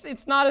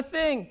It's not a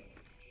thing.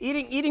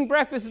 Eating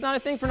breakfast is not a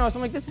thing for Noah. So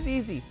I'm like, this is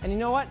easy. And you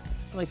know what?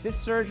 I'm like, this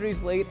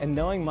surgery's late, and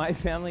knowing my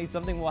family,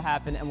 something will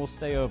happen, and we'll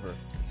stay over.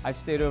 I've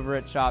stayed over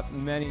at CHOP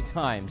many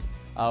times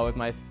with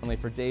my family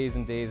for days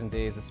and days and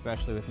days,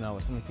 especially with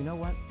Noah. So I'm like, you know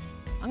what?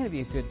 I'm going to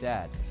be a good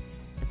dad.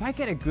 If I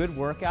get a good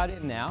workout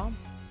in now,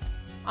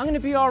 I'm going to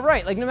be all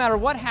right. Like, no matter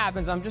what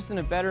happens, I'm just in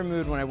a better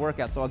mood when I work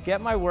out. So I'll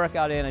get my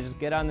workout in. I just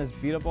get on this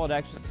beat-up-old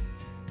exercise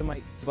to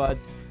my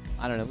buds.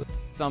 I don't know,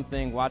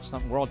 something, watch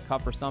some World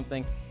Cup or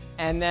something.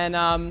 And then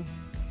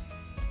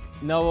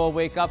Noah will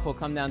wake up, he'll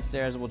come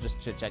downstairs, and we'll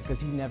just chit-chat, because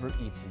he never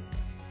eats them.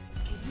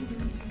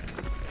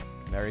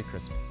 Merry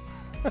Christmas.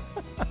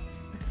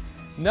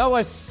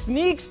 Noah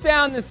sneaks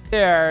down the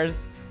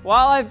stairs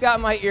while I've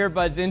got my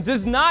earbuds in,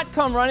 does not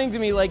come running to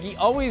me like he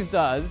always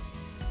does,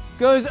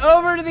 goes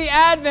over to the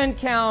advent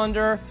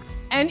calendar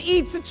and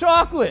eats a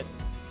chocolate.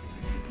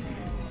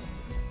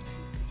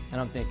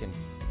 And I'm thinking,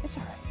 it's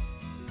all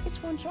right.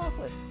 It's one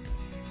chocolate.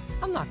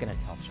 I'm not going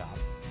to tell Chop.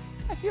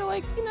 I feel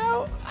like,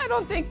 I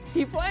don't think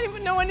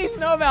no one needs to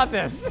know about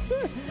this.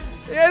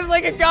 It's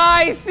like a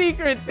guy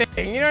secret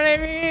thing, you know what I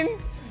mean?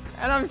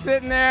 And I'm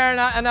sitting there,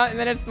 and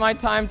then it's my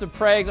time to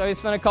pray, because I always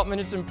spend a couple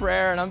minutes in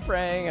prayer, and I'm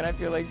praying, and I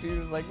feel like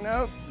Jesus is like,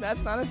 nope,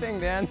 that's not a thing,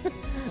 Dan.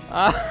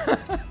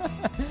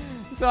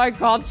 So I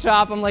called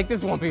Chop. I'm like,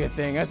 this won't be a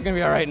thing. That's going to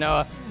be all right,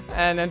 Noah.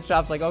 And then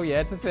Chop's like, oh,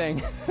 yeah, it's a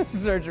thing.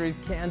 Surgery's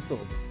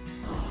canceled.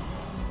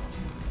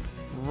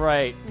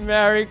 Right.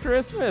 Merry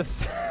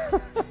Christmas.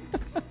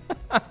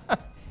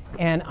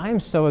 And I'm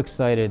so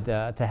excited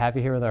to have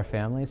you here with our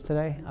families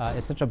today.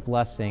 It's such a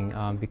blessing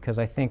because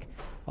I think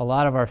a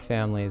lot of our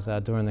families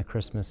during the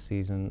Christmas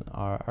season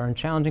are in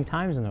challenging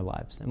times in their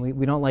lives, and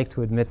we don't like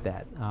to admit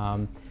that.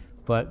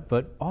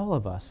 But all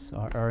of us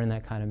are in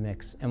that kind of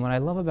mix. And what I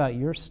love about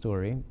your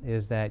story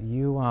is that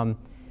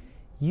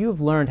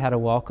you've learned how to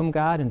welcome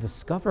God and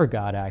discover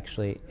God,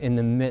 actually, in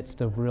the midst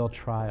of real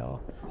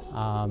trial.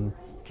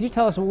 Can you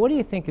tell us, what do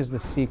you think is the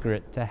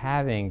secret to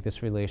having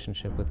this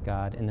relationship with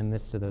God in the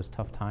midst of those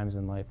tough times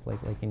in life, like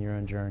in your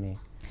own journey?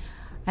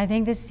 I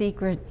think the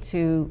secret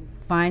to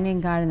finding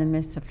God in the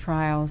midst of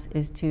trials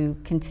is to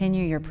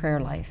continue your prayer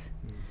life.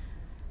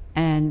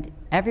 And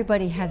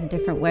everybody has a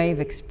different way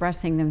of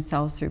expressing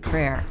themselves through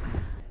prayer.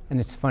 And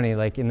it's funny,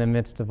 like in the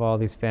midst of all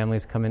these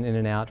families coming in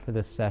and out for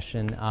this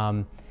session,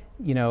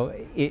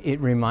 it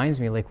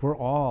reminds me, like, we're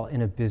all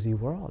in a busy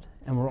world,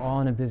 and we're all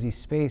in a busy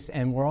space,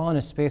 and we're all in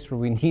a space where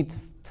we need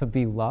to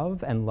be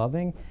loved and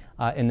loving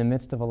in the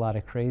midst of a lot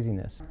of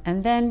craziness.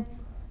 And then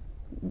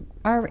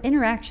our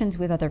interactions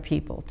with other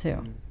people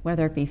too,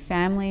 whether it be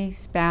family,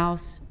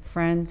 spouse,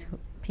 friends,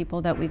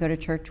 people that we go to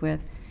church with,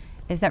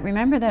 is that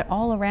remember that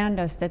all around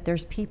us that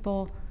there's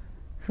people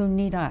who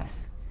need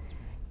us.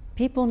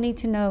 People need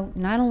to know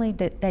not only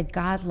that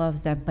God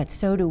loves them, but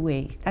so do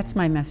we. That's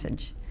my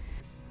message.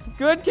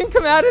 Good can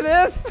come out of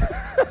this.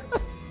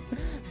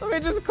 Let me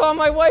just call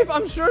my wife.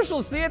 I'm sure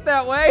she'll see it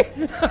that way.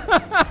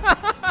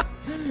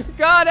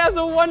 God has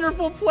a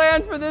wonderful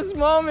plan for this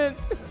moment.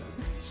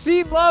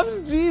 She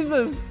loves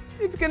Jesus.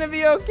 It's going to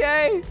be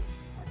okay.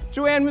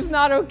 Joanne was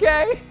not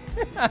okay.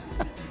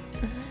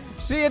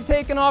 She had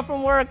taken off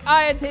from work.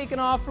 I had taken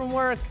off from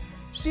work.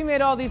 She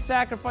made all these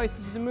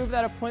sacrifices to move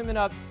that appointment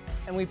up,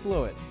 and we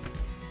blew it.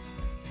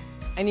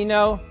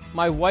 And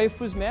my wife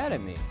was mad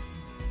at me.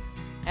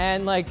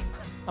 And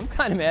I'm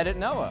kind of mad at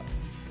Noah.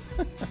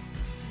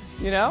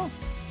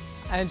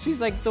 And she's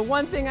like, the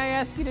one thing I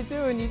asked you to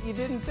do, and you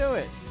didn't do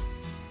it.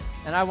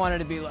 And I wanted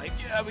to be like,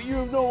 yeah, but you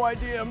have no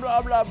idea,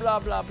 blah, blah, blah,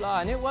 blah,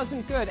 blah. And it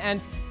wasn't good. And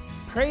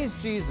praise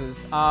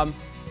Jesus,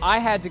 I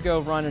had to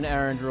go run an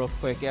errand real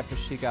quick after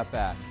she got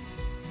back.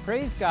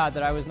 Praise God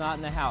that I was not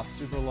in the house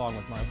super long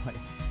with my wife.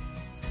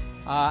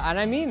 And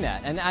I mean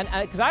that. And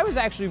because I was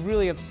actually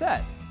really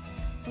upset.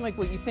 So I'm like,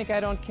 what, you think I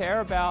don't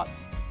care about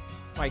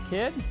my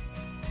kid?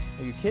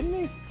 Are you kidding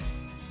me?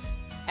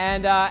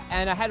 And I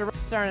had to run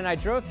this errand, and I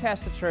drove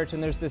past the church,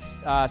 and there's this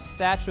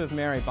statue of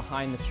Mary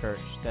behind the church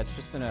that's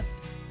just been a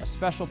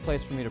special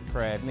place for me to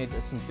pray. I've made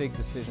some big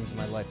decisions in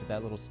my life with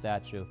that little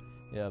statue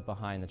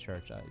behind the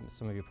church.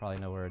 Some of you probably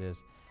know where it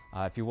is.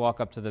 If you walk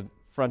up to the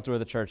front door of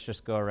the church,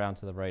 just go around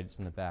to the right. It's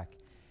in the back.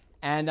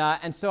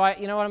 And so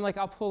I'm like,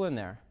 I'll pull in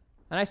there.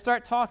 And I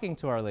start talking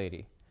to Our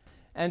Lady.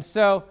 And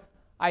so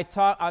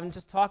I'm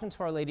just talking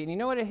to Our Lady, and you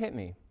know what? It hit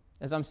me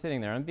as I'm sitting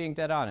there. I'm being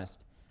dead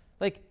honest.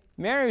 Like,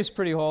 Mary was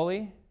pretty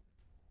holy.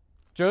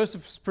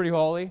 Joseph's pretty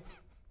holy.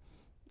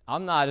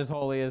 I'm not as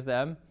holy as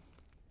them.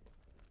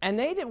 And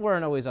they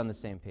weren't always on the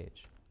same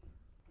page.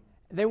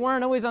 They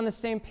weren't always on the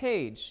same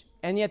page,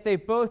 and yet they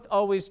both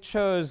always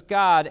chose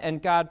God,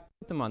 and God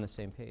put them on the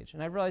same page.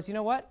 And I realized, you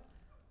know what?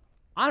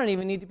 I don't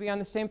even need to be on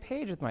the same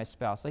page with my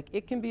spouse. Like,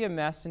 it can be a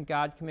mess, and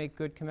God can make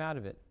good come out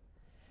of it.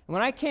 And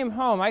when I came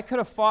home, I could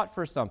have fought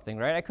for something,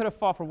 right? I could have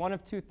fought for one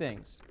of two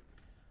things.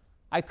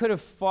 I could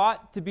have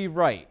fought to be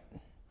right.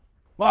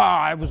 Well,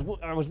 I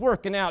was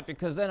working out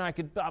because then I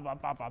could blah, blah,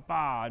 blah, blah,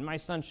 blah, and my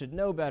son should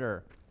know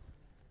better.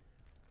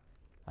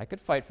 I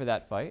could fight for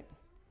that fight.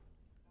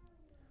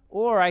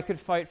 Or I could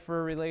fight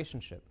for a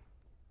relationship.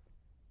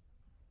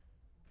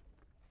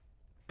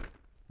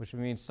 which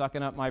would mean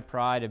sucking up my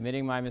pride,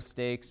 admitting my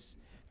mistakes,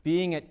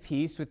 being at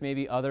peace with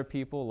maybe other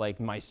people, like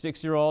my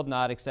 6-year-old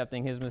not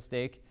accepting his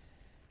mistake,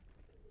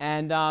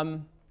 and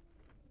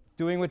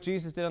doing what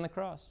Jesus did on the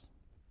cross.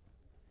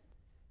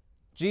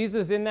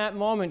 Jesus, in that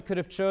moment, could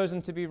have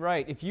chosen to be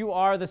right. If you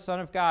are the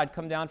Son of God,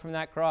 come down from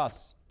that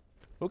cross.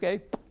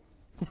 Okay,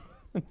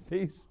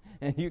 peace,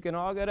 and you can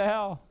all go to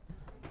hell.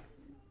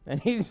 And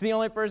he's the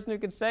only person who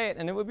could say it,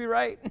 and it would be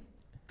right.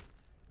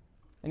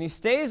 And he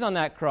stays on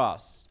that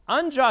cross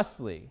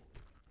unjustly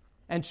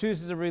and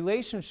chooses a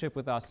relationship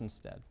with us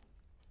instead.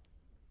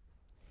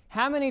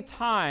 How many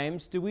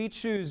times do we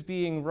choose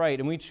being right,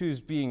 and we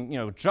choose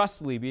being,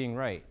 justly being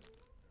right,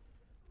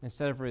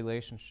 instead of a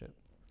relationship?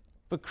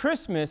 But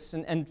Christmas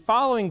and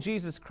following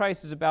Jesus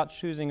Christ is about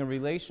choosing a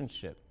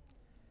relationship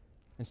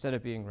instead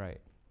of being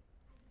right.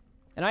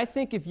 And I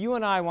think if you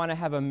and I want to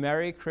have a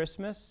Merry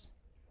Christmas,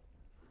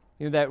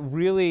 that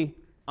really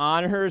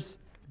honors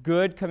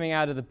good coming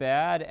out of the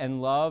bad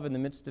and love in the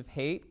midst of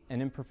hate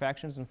and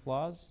imperfections and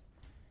flaws,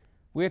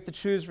 we have to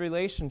choose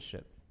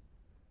relationship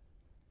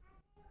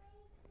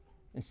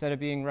instead of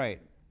being right.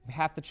 We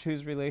have to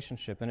choose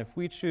relationship. And if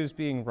we choose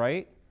being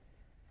right,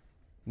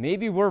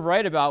 maybe we're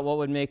right about what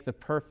would make the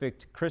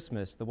perfect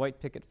Christmas, the white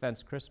picket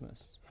fence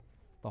Christmas,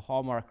 the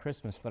Hallmark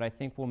Christmas, but I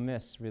think we'll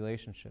miss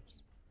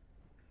relationships.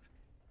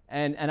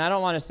 And I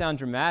don't want to sound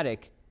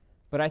dramatic,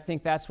 but I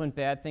think that's when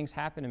bad things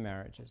happen in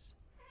marriages.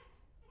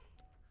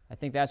 I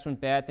think that's when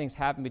bad things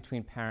happen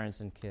between parents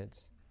and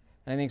kids.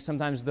 And I think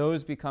sometimes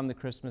those become the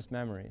Christmas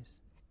memories.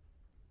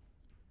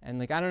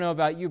 And I don't know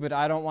about you, but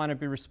I don't want to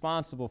be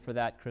responsible for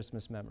that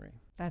Christmas memory.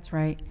 That's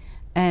right.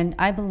 And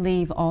I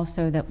believe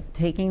also that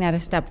taking that a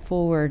step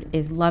forward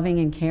is loving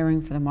and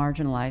caring for the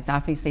marginalized.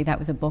 Obviously, that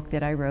was a book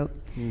that I wrote.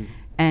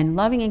 And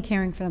loving and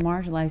caring for the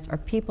marginalized are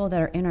people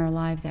that are in our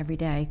lives every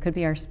day. It could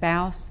be our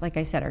spouse, like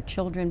I said, our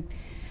children.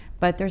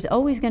 But there's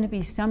always going to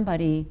be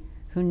somebody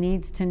who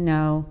needs to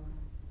know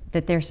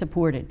that they're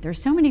supported.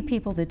 There's so many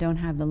people that don't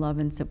have the love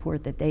and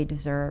support that they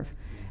deserve.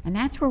 And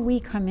that's where we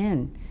come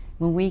in,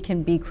 when we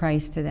can be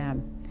Christ to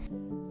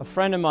them. A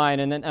friend of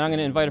mine, and I'm going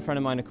to invite a friend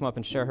of mine to come up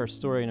and share her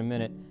story in a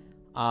minute.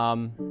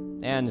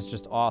 Anne is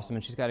just awesome,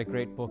 and she's got a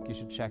great book you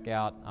should check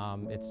out.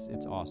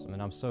 It's awesome,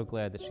 and I'm so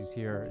glad that she's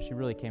here. She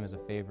really came as a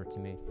favor to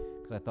me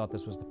because I thought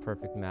this was the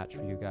perfect match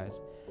for you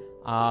guys.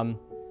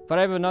 But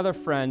I have another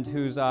friend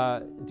who's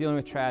dealing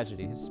with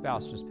tragedy. His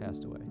spouse just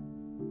passed away.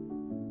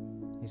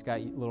 He's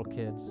got little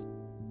kids.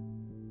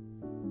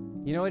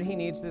 You know what he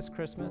needs this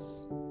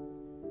Christmas?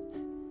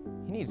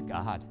 He needs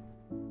God.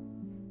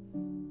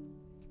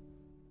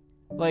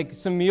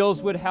 Some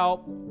meals would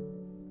help,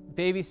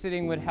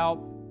 babysitting would help,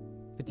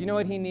 but do you know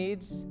what he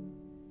needs?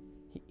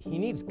 He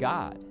needs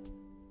God.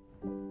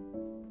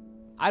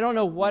 I don't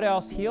know what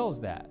else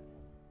heals that.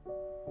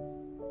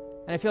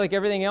 And I feel like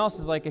everything else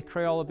is like a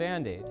Crayola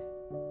Band-Aid.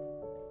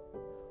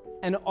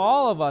 And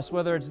all of us,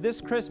 whether it's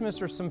this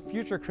Christmas or some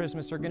future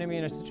Christmas, are going to be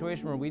in a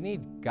situation where we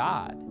need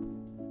God.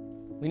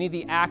 We need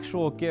the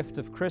actual gift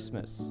of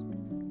Christmas,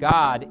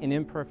 God in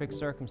imperfect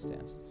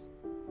circumstances,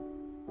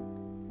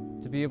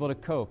 to be able to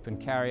cope and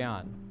carry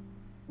on.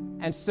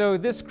 And so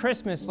this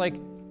Christmas,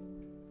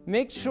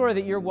 make sure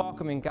that you're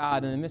welcoming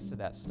God in the midst of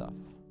that stuff.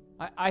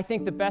 I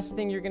think the best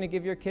thing you're going to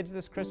give your kids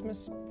this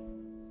Christmas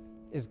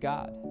is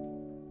God.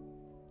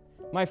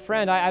 My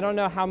friend, I don't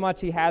know how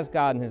much he has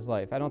God in his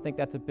life. I don't think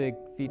that's a big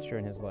feature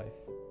in his life.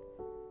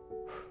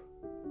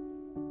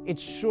 It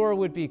sure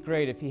would be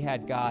great if he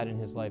had God in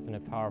his life in a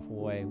powerful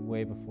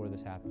way before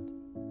this happened.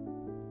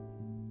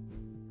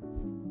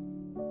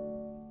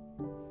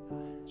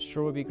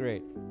 Sure would be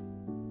great.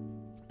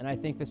 And I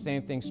think the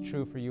same thing's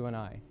true for you and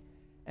I.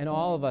 And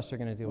all of us are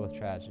going to deal with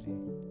tragedy.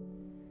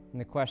 And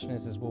the question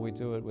is will we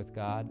do it with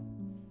God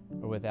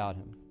or without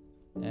him?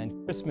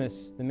 And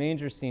Christmas, the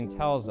manger scene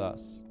tells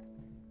us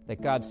that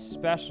God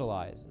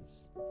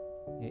specializes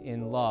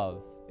in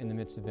love in the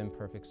midst of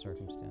imperfect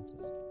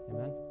circumstances.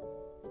 Amen? Amen.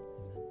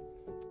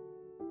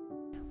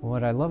 Well,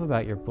 what I love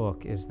about your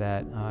book is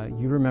that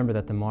you remember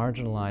that the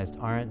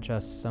marginalized aren't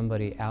just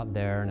somebody out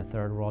there in a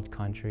third world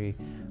country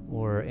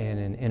or in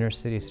an inner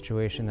city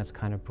situation that's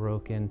kind of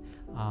broken.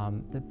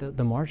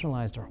 The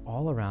marginalized are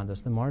all around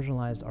us. The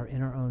marginalized are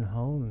in our own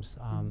homes.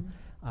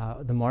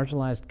 The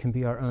marginalized can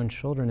be our own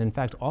children. In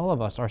fact, all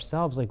of us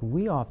ourselves,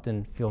 we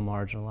often feel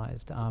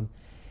marginalized.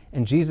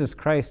 And Jesus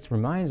Christ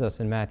reminds us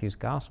in Matthew's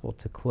gospel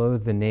to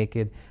clothe the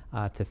naked,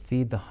 to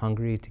feed the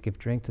hungry, to give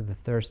drink to the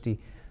thirsty.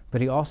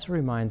 But he also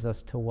reminds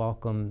us to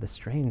welcome the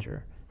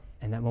stranger,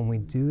 and that when we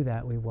do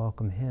that, we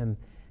welcome him.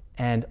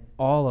 And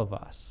all of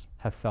us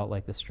have felt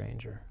like the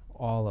stranger,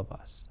 all of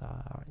us.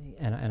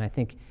 And I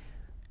think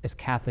as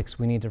Catholics,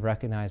 we need to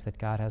recognize that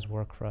God has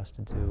work for us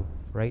to do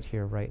right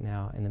here, right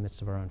now, in the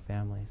midst of our own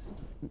families.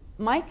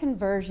 My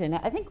conversion,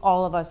 I think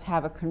all of us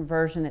have a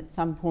conversion at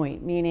some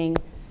point, meaning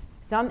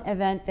some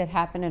event that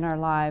happened in our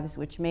lives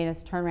which made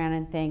us turn around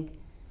and think,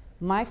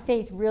 my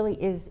faith really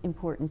is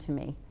important to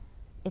me.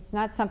 It's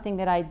not something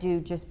that I do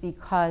just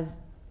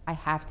because I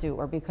have to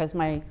or because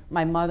my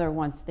mother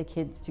wants the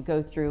kids to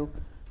go through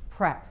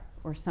prep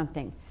or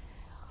something.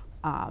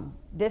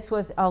 This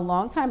was a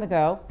long time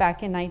ago,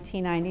 back in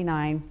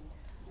 1999,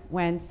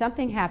 when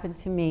something happened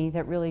to me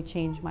that really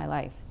changed my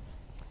life.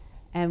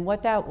 And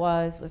what that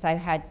was I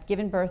had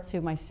given birth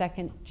to my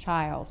second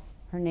child.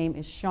 Her name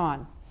is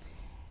Sean.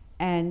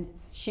 And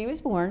she was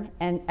born,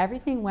 and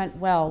everything went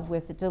well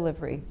with the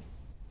delivery.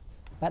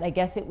 But I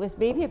guess it was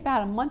maybe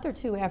about a month or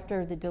two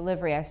after the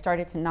delivery, I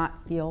started to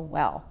not feel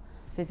well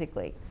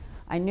physically.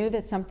 I knew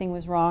that something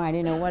was wrong. I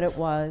didn't know what it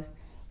was,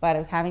 but I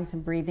was having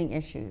some breathing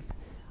issues.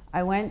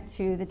 I went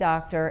to the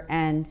doctor,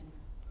 and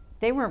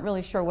they weren't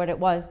really sure what it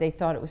was. They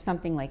thought it was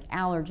something like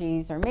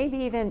allergies or maybe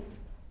even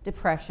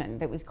depression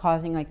that was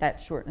causing like that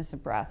shortness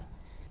of breath.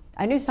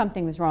 I knew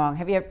something was wrong.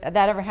 Have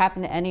that ever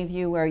happened to any of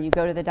you where you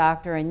go to the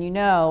doctor and you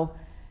know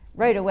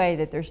right away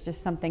that there's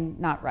just something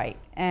not right?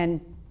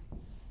 And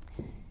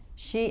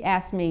she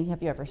asked me,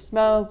 have you ever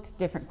smoked?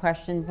 Different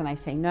questions, and I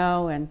say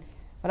no.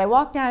 But I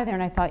walked out of there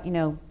and I thought,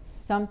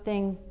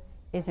 something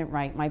isn't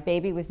right. My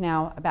baby was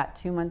now about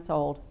 2 months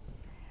old.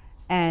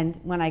 And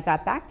when I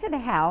got back to the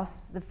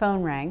house, the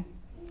phone rang,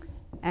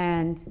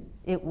 and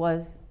it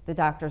was the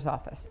doctor's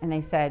office. And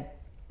they said,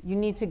 you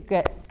need to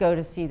go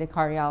to see the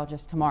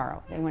cardiologist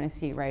tomorrow. They want to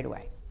see you right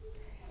away.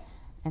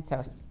 And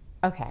so,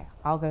 okay,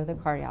 I'll go to the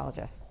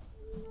cardiologist,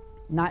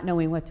 not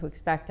knowing what to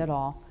expect at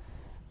all.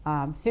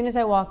 As soon as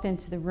I walked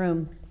into the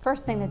room,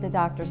 first thing that the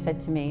doctor said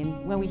to me,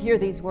 and when we hear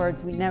these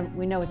words, we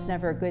know it's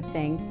never a good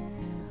thing.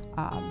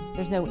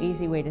 There's no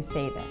easy way to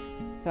say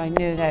this. So I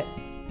knew that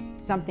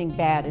something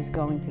bad is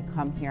going to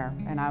come here,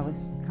 and I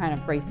was kind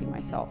of bracing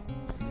myself.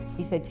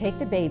 He said, take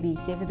the baby,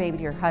 give the baby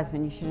to your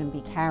husband. You shouldn't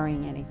be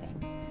carrying anything.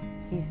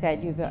 He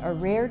said, you have a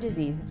rare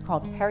disease. It's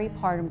called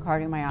peripartum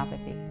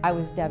cardiomyopathy. I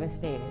was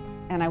devastated,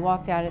 and I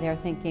walked out of there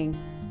thinking,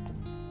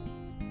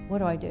 what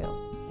do I do?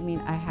 I mean,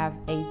 I have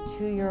a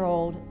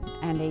 2-year-old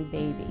and a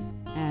baby,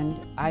 and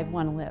I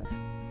want to live.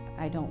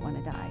 I don't want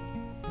to die.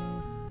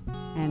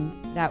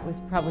 And that was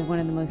probably one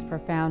of the most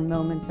profound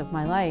moments of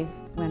my life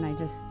when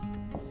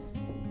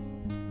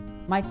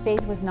my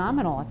faith was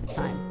nominal at the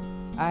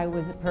time. I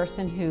was a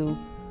person who,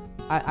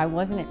 I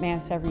wasn't at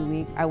Mass every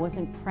week. I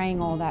wasn't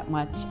praying all that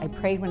much. I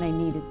prayed when I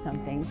needed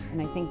something,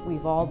 and I think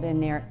we've all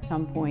been there at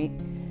some point.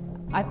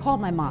 I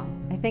called my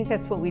mom. I think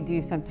that's what we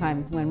do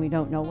sometimes when we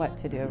don't know what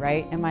to do,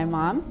 right? And my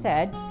mom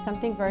said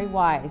something very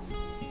wise.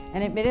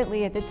 And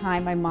admittedly, at the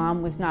time, my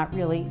mom was not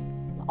really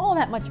all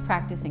that much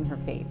practicing her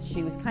faith.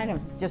 She was kind of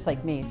just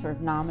like me, sort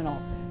of nominal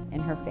in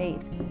her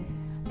faith.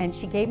 And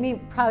she gave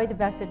me probably the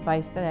best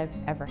advice that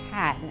I've ever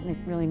had, and it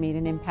really made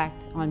an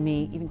impact on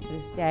me, even to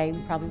this day,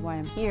 probably why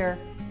I'm here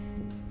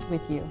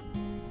with you,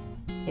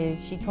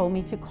 is she told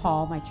me to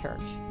call my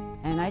church.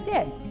 And I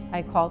did.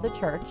 I called the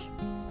church.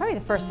 It's probably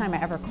the first time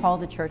I ever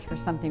called the church for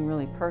something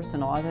really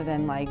personal, other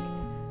than like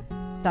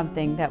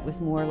something that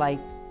was more like,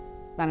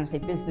 I don't want to say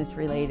business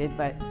related,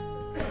 but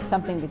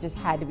something that just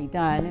had to be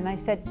done. And I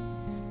said,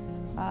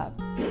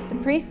 the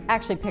priest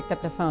actually picked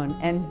up the phone,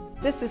 and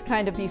this was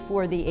kind of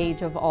before the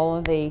age of all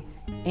of the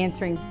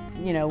answering,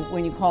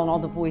 when you call in all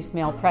the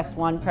voicemail, press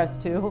 1, press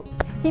 2.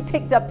 He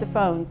picked up the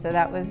phone, so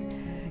that was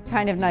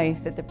kind of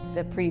nice that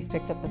the priest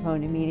picked up the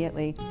phone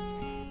immediately.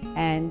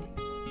 And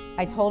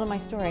I told him my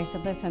story. I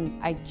said, listen,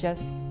 I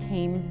just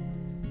came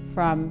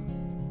from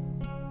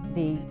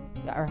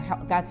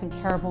got some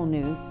terrible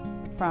news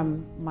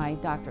from my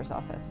doctor's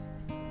office.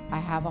 I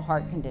have a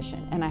heart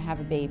condition and I have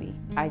a baby.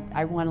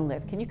 I want to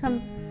live. Can you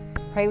come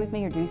pray with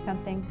me or do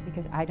something?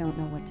 Because I don't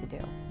know what to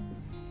do.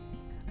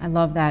 I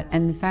love that.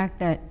 And the fact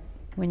that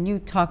when you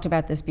talked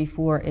about this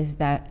before is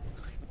that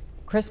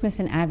Christmas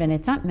and Advent,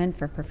 it's not meant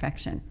for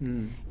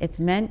perfection. It's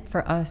meant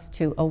for us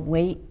to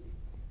await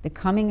the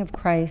coming of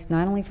Christ,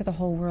 not only for the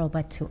whole world,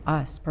 but to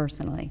us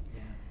personally.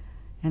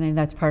 And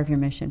that's part of your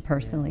mission,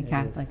 personally,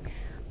 Catholic.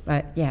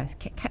 But yes,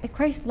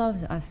 Christ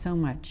loves us so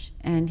much,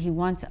 and he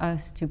wants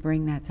us to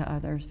bring that to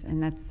others,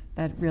 and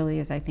that really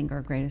is, I think,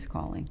 our greatest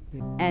calling.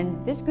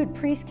 And this good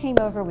priest came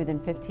over within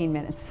 15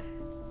 minutes,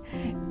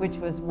 which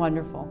was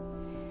wonderful.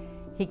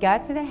 He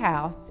got to the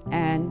house,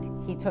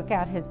 and he took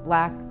out his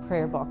black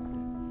prayer book.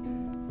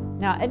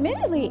 Now,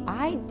 admittedly,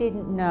 I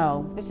didn't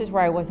know, this is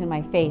where I was in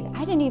my faith,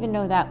 I didn't even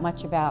know that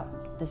much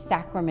about the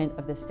sacrament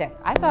of the sick.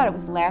 I thought it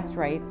was last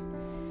rites,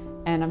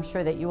 and I'm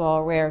sure that you all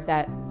are aware of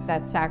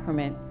that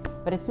sacrament.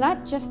 But it's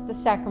not just the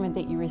sacrament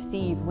that you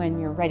receive when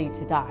you're ready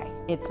to die.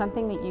 It's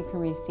something that you can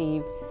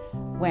receive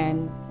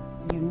when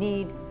you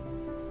need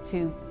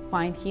to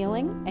find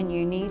healing and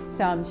you need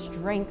some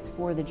strength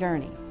for the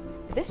journey.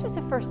 This was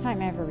the first time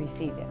I ever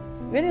received it.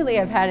 Admittedly,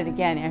 I've had it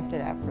again after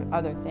that for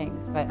other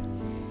things, but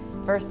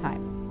first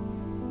time.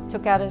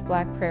 Took out his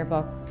black prayer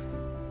book.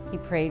 He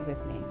prayed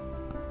with me.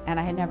 And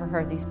I had never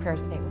heard these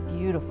prayers, but they were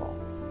beautiful.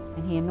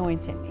 And he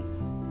anointed me.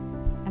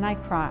 And I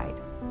cried.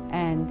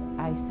 And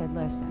I said,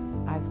 listen,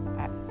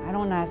 I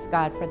don't ask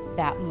God for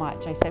that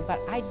much. I said, but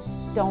I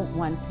don't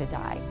want to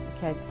die.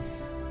 Okay?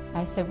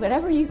 I said,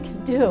 whatever you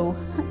can do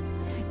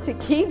to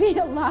keep me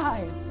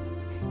alive.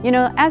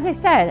 As I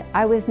said,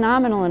 I was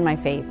nominal in my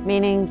faith,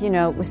 meaning,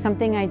 it was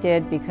something I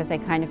did because I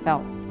kind of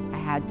felt I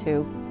had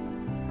to.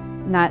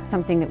 not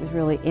something that was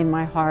really in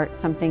my heart,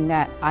 something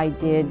that I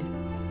did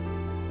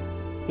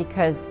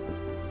because,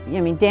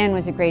 Dan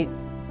was a great,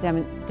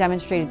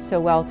 demonstrated so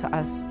well to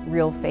us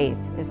real faith,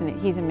 isn't it?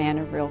 He's a man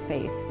of real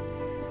faith.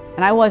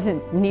 And I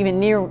wasn't even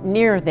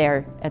near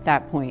there at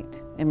that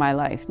point in my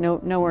life,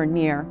 nowhere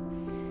near.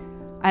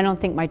 I don't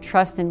think my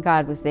trust in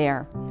God was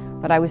there,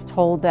 but I was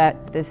told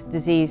that this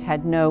disease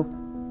had no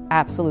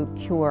absolute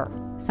cure.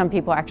 Some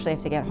people actually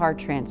have to get heart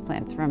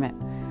transplants from it.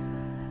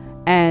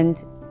 And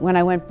when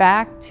I went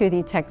back to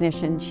the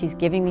technician, she's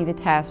giving me the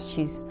test,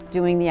 she's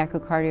doing the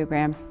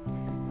echocardiogram,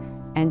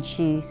 and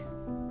she's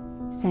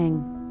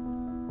saying,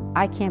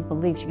 I can't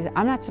believe, she goes,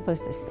 I'm not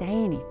supposed to say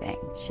anything.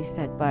 She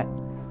said, but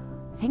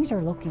things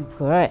are looking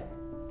good.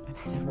 And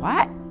I said,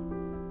 what?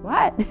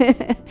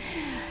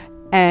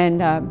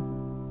 And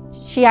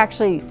she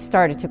actually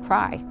started to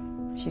cry.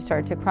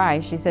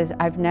 She says,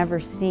 I've never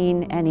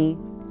seen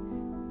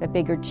a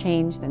bigger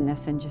change than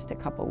this in just a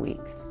couple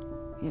weeks,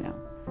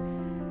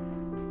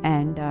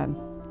 And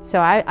so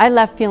I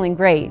left feeling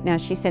great. Now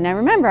she said, now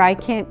remember, I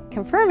can't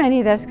confirm any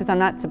of this because I'm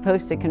not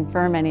supposed to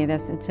confirm any of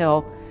this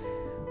until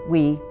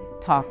we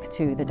talk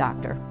to the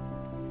doctor.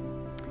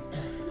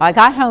 I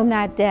got home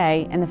that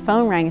day and the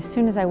phone rang as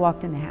soon as I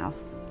walked in the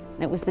house.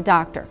 And it was the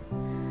doctor.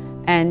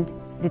 And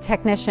the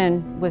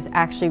technician was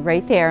actually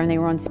right there and they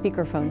were on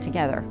speakerphone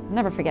together. I'll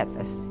never forget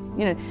this.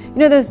 You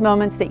know those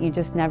moments that you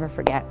just never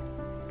forget?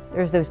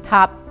 There's those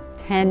top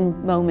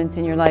 10 moments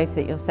in your life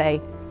that you'll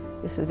say,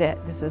 this was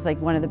it. This was like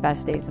one of the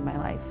best days of my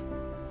life.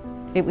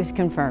 It was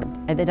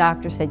confirmed. And the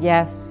doctor said,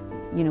 yes,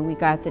 we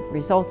got the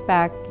results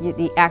back.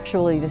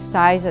 The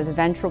size of the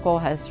ventricle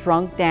has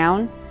shrunk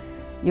down.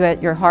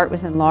 Your heart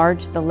was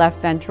enlarged. The left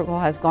ventricle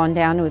has gone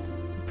down to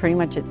pretty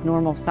much its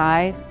normal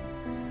size.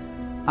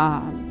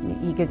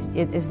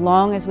 As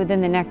long as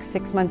within the next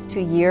 6 months to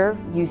a year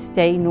you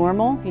stay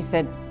normal, he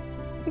said,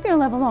 you're going to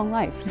live a long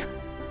life.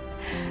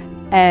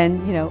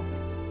 And,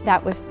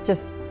 that was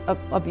just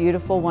a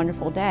beautiful,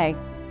 wonderful day.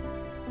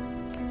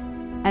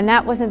 And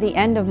that wasn't the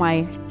end of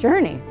my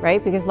journey,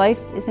 right? Because life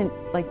isn't,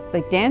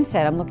 like Dan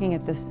said, I'm looking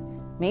at this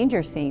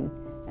manger scene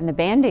and the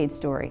Band-Aid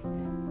story.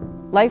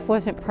 Life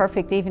wasn't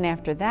perfect even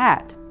after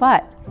that.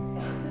 But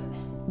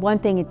one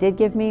thing it did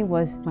give me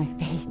was my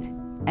faith.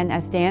 And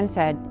as Dan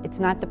said, it's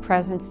not the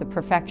presence, the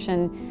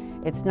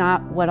perfection. It's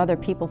not what other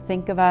people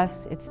think of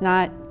us. It's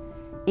not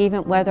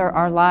even whether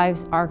our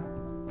lives are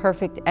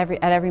perfect at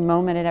every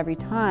moment, at every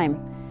time.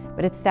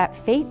 But it's that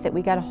faith that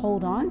we got to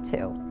hold on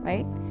to,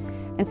 right?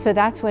 And so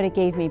that's what it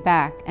gave me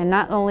back. And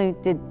not only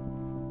did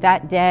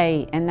that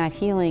day and that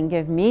healing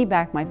give me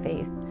back my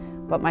faith,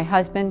 but my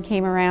husband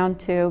came around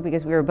too,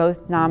 because we were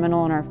both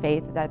nominal in our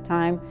faith at that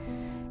time.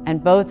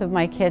 And both of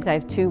my kids, I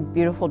have two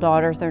beautiful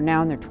daughters, they're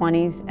now in their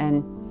 20s,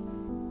 and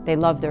they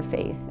love their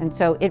faith. And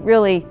so it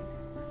really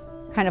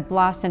kind of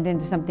blossomed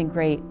into something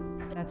great.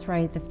 That's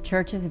right, the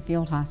church is a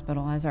field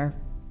hospital, as our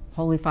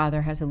Holy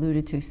Father has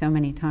alluded to so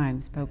many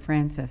times, Pope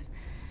Francis,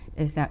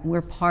 is that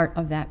we're part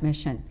of that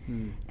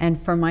mission.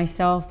 And for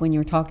myself, when you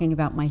were talking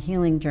about my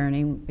healing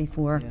journey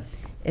before,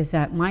 is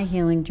that my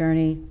healing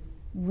journey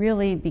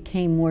really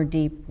became more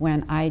deep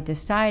when I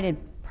decided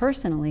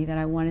personally that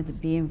I wanted to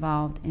be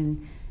involved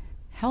in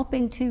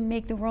helping to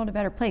make the world a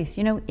better place.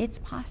 It's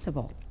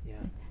possible,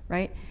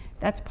 right?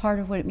 That's part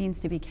of what it means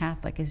to be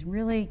Catholic, is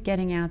really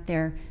getting out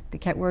there.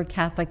 The word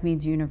Catholic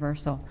means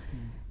universal,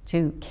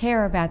 to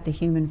care about the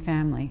human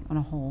family on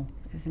a whole,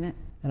 isn't it?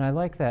 And I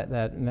like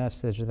that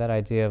message, or that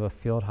idea of a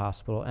field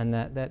hospital, and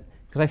that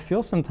because I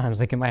feel sometimes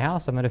like in my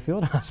house I'm at a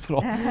field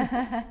hospital,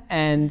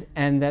 and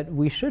that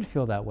we should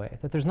feel that way.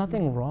 That there's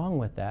nothing wrong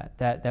with that.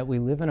 That we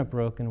live in a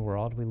broken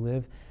world. We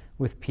live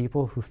with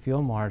people who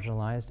feel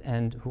marginalized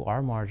and who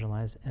are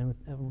marginalized, and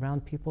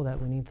around people that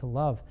we need to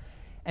love.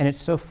 And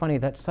it's so funny,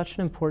 that's such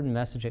an important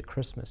message at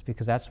Christmas,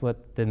 because that's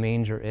what the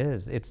manger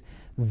is. It's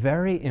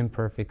very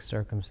imperfect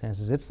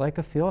circumstances. It's like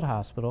a field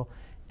hospital.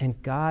 And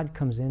God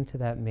comes into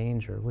that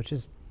manger,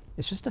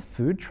 it's just a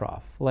food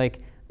trough.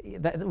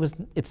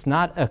 It's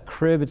not a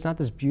crib, it's not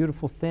this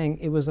beautiful thing.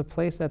 It was a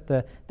place that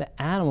the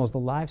animals, the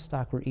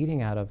livestock were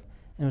eating out of.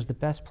 And it was the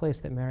best place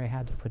that Mary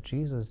had to put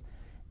Jesus.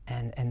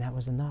 And that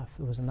was enough.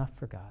 It was enough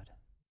for God.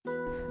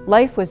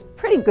 Life was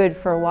pretty good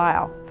for a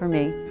while for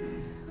me.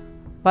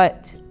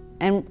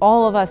 And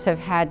all of us have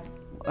had,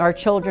 our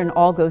children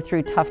all go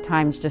through tough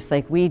times just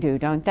like we do,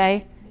 don't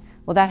they?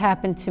 Well, that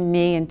happened to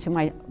me and to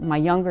my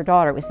younger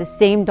daughter. It was the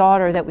same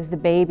daughter that was the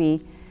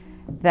baby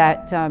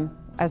that,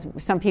 as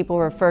some people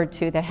referred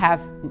to, that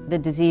have the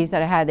disease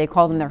that I had. They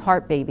call them their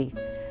heart baby.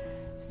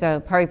 So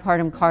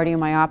peripartum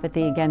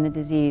cardiomyopathy, again, the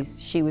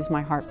disease, she was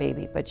my heart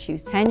baby. But she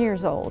was 10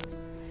 years old,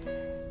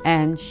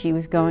 and she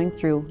was going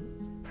through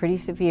pretty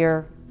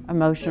severe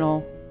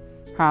emotional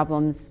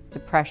problems,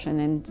 depression,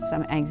 and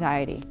some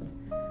anxiety.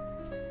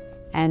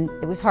 And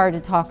it was hard to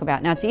talk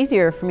about. Now, it's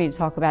easier for me to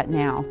talk about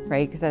now,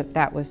 right? Because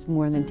that was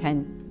more than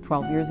 10,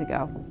 12 years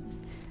ago.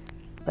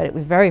 But it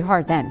was very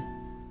hard then,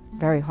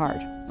 very hard,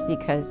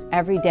 because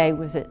every day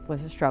was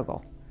a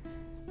struggle.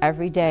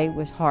 Every day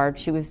was hard.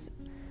 She was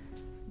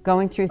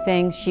going through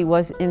things. She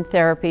was in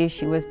therapy.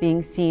 She was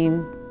being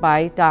seen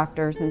by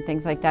doctors and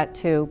things like that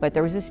too, but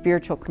there was a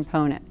spiritual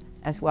component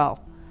as well.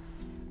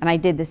 And I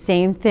did the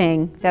same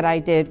thing that I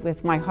did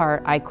with my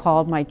heart. I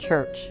called my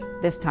church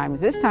this time.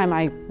 This time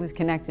I was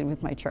connected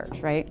with my church,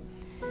 right?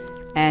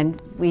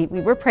 And we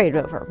were prayed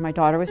over. My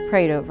daughter was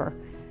prayed over.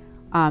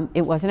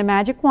 It wasn't a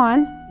magic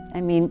wand.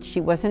 I mean, she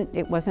was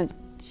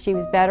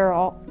better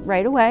all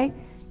right away.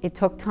 It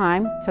took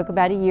time. It took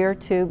about a year or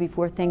two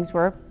before things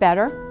were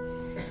better.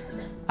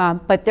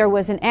 But there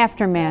was an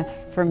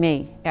aftermath for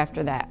me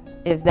after that,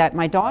 is that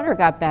my daughter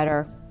got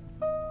better,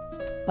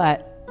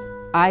 but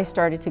I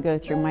started to go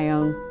through my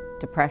own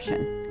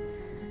depression.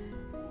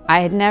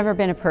 I had never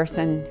been a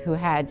person who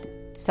had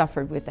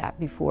suffered with that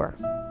before.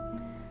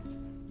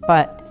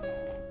 But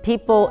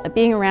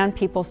being around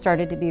people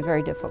started to be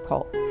very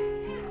difficult.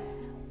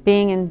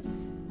 Being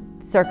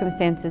in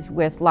circumstances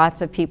with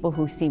lots of people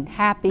who seemed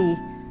happy,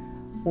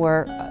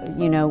 or,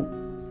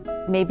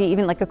 maybe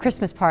even like a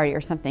Christmas party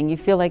or something. You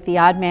feel like the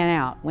odd man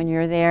out when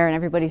you're there and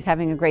everybody's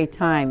having a great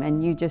time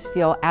and you just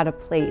feel out of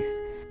place.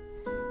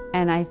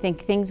 And I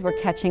think things were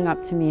catching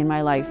up to me in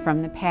my life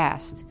from the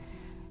past,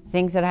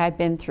 things that I had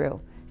been through.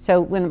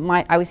 So when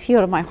I was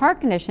healed of my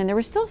heart condition, there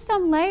were still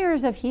some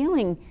layers of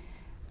healing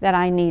that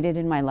I needed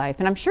in my life.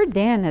 And I'm sure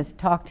Dan has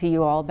talked to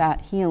you all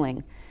about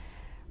healing,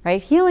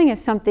 right? Healing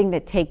is something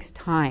that takes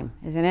time,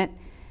 isn't it?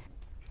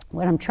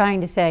 What I'm trying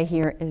to say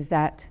here is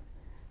that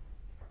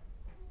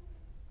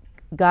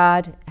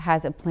God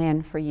has a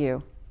plan for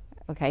you,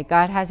 okay?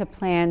 God has a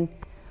plan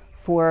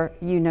for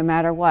you no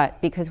matter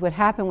what. Because what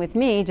happened with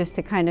me, just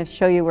to kind of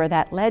show you where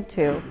that led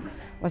to,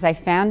 was I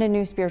found a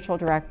new spiritual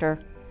director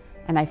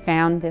and I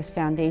found this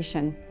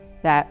foundation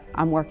that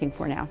I'm working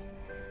for now.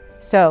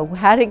 So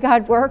how did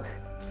God work?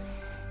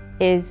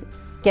 Is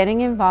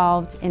getting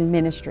involved in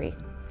ministry.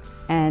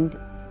 And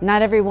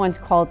not everyone's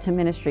called to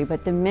ministry,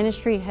 but the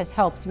ministry has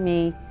helped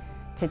me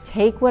to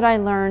take what I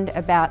learned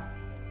about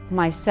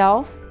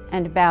myself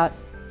and about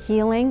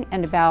healing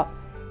and about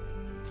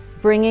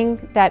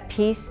bringing that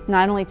peace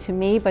not only to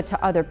me but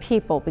to other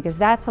people, because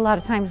that's a lot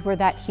of times where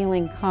that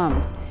healing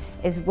comes,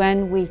 is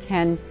when we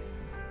can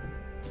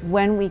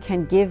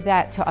give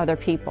that to other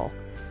people.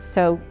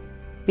 So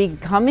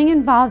becoming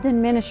involved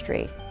in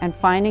ministry and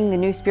finding the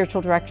new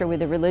spiritual director with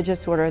the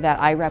religious order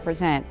that I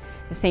represent,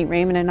 the St.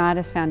 Raymond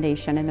Nonnatus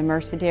Foundation and the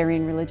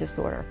Mercedarian Religious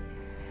Order,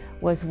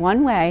 was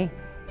one way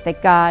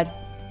that God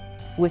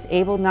was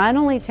able not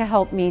only to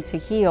help me to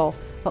heal,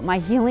 but my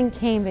healing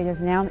came because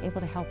now I'm able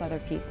to help other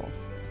people.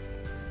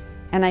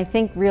 And I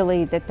think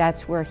really that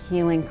that's where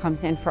healing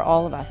comes in for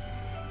all of us.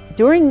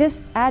 During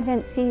this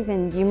Advent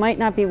season, you might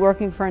not be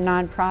working for a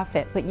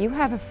nonprofit, but you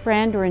have a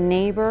friend or a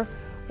neighbor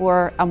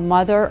or a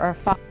mother or a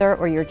father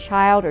or your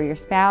child or your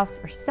spouse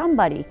or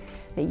somebody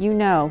that you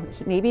know.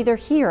 Maybe they're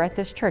here at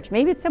this church.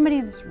 Maybe it's somebody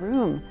in this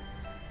room.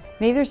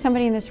 Maybe there's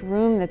somebody in this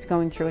room that's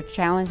going through a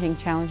challenging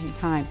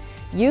time.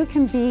 You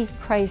can be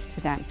Christ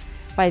to them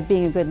by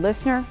being a good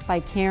listener, by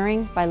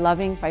caring, by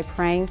loving, by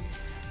praying.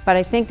 But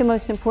I think the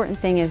most important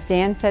thing is,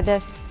 Dan said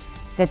this,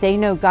 that they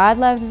know God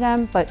loves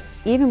them, but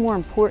even more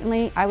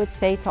importantly, I would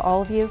say to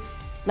all of you,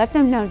 let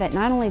them know that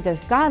not only does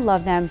God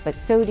love them, but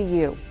so do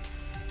you.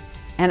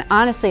 And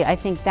honestly, I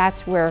think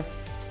that's where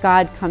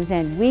God comes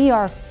in. We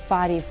are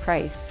body of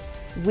Christ.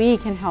 We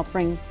can help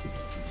bring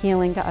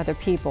healing to other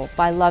people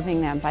by loving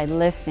them, by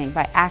listening,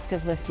 by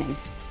active listening.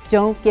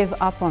 Don't give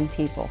up on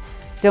people.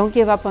 Don't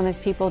give up on those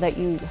people that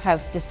you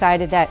have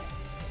decided that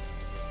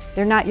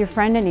they're not your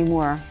friend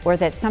anymore, or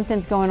that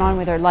something's going on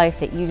with their life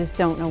that you just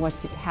don't know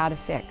how to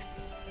fix.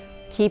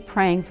 Keep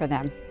praying for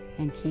them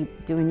and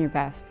keep doing your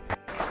best.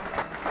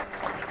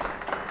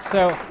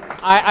 So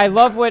I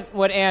love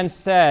what Ann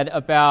said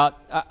about,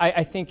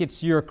 I think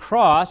it's your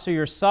cross or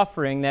your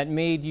suffering that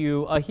made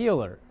you a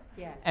healer.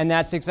 Yes. And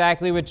that's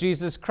exactly what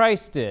Jesus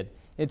Christ did.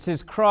 It's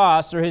his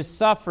cross or his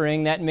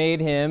suffering that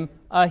made him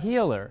a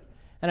healer.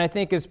 And I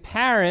think as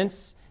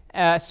parents,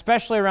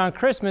 especially around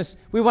Christmas,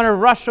 we want to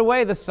rush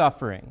away the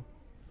suffering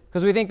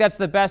because we think that's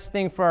the best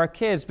thing for our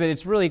kids, but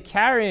it's really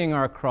carrying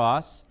our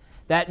cross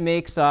that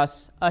makes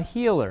us a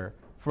healer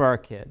for our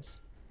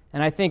kids.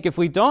 And I think if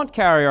we don't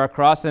carry our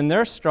cross and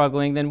they're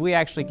struggling, then we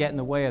actually get in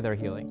the way of their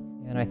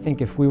healing. And I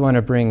think if we want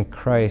to bring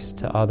Christ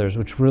to others,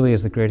 which really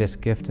is the greatest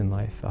gift in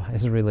life,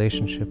 is a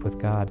relationship with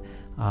God,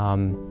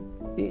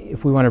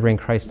 if we want to bring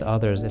Christ to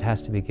others, it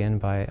has to begin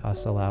by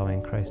us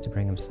allowing Christ to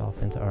bring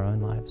himself into our own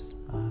lives.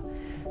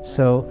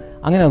 So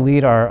I'm going to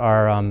lead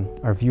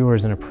our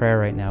viewers in a prayer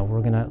right now.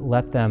 We're going to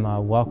let them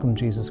welcome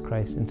Jesus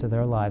Christ into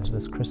their lives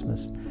this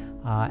Christmas.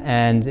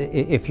 And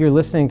if you're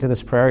listening to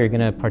this prayer, you're going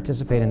to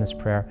participate in this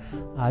prayer,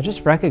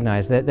 just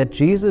recognize that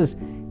Jesus,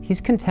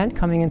 he's content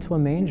coming into a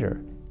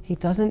manger. He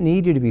doesn't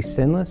need you to be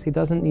sinless. He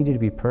doesn't need you to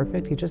be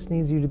perfect. He just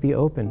needs you to be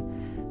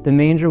open. The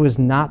manger was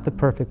not the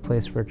perfect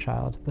place for a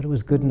child, but it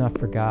was good enough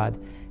for God.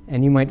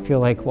 And you might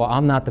feel like, well,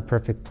 I'm not the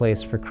perfect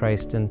place for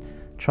Christ. And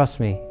trust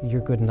me,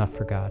 you're good enough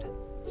for God.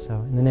 So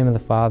in the name of the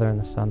Father, and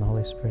the Son, and the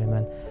Holy Spirit,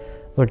 amen.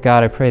 Lord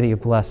God, I pray that you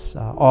bless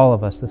all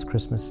of us this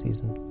Christmas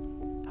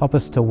season. Help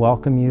us to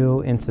welcome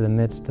you into the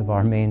midst of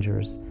our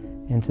mangers,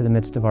 into the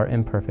midst of our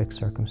imperfect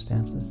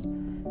circumstances.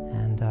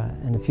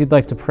 And if you'd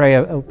like to pray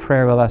a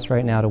prayer with us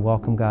right now to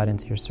welcome God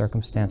into your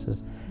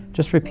circumstances,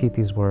 just repeat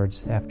these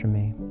words after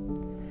me.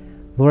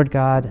 Lord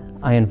God,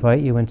 I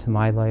invite you into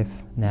my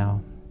life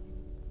now.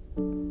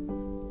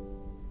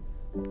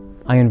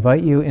 I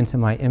invite you into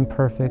my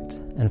imperfect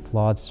and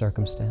flawed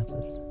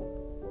circumstances.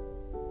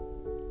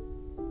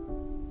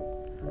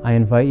 I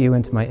invite you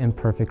into my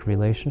imperfect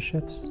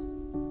relationships.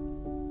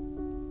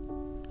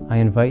 I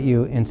invite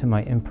you into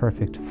my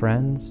imperfect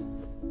friends.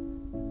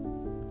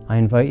 I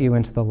invite you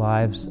into the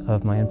lives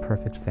of my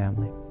imperfect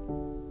family.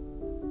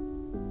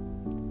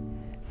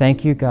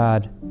 Thank you,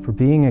 God, for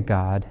being a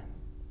God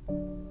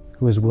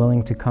who is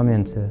willing to come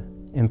into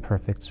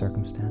imperfect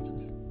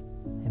circumstances.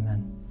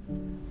 Amen.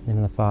 In the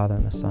name of the Father,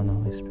 and the Son, and the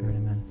Holy Spirit.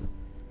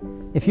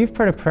 Amen. If you've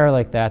prayed a prayer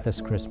like that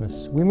this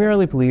Christmas, we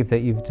merely believe that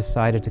you've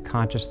decided to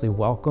consciously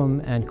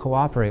welcome and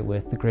cooperate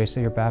with the grace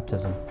of your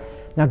baptism.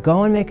 Now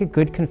go and make a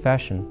good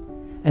confession,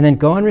 and then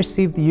go and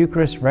receive the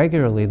Eucharist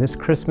regularly this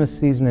Christmas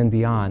season and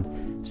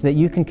beyond, so that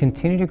you can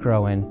continue to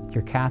grow in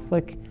your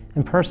Catholic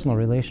and personal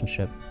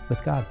relationship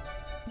with God.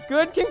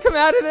 Good can come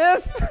out of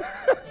this.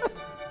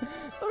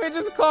 Let me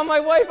just call my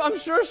wife. I'm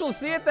sure she'll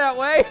see it that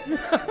way.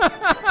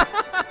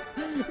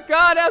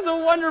 God has a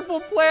wonderful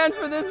plan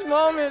for this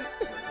moment.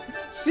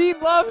 She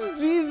loves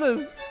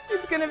Jesus.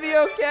 It's going to be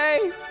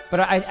okay. But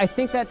I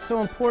think that's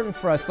so important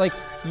for us. Like,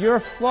 your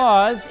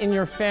flaws in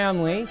your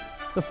family,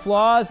 the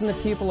flaws in the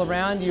people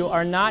around you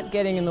are not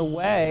getting in the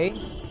way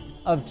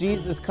of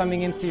Jesus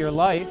coming into your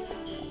life.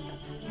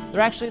 They're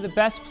actually the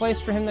best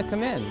place for him to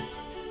come in,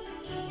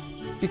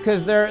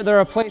 because they're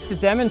a place to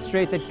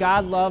demonstrate that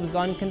God loves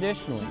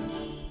unconditionally,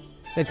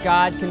 that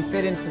God can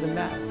fit into the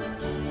mess.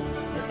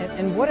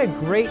 And what a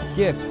great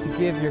gift to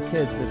give your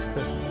kids this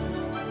Christmas.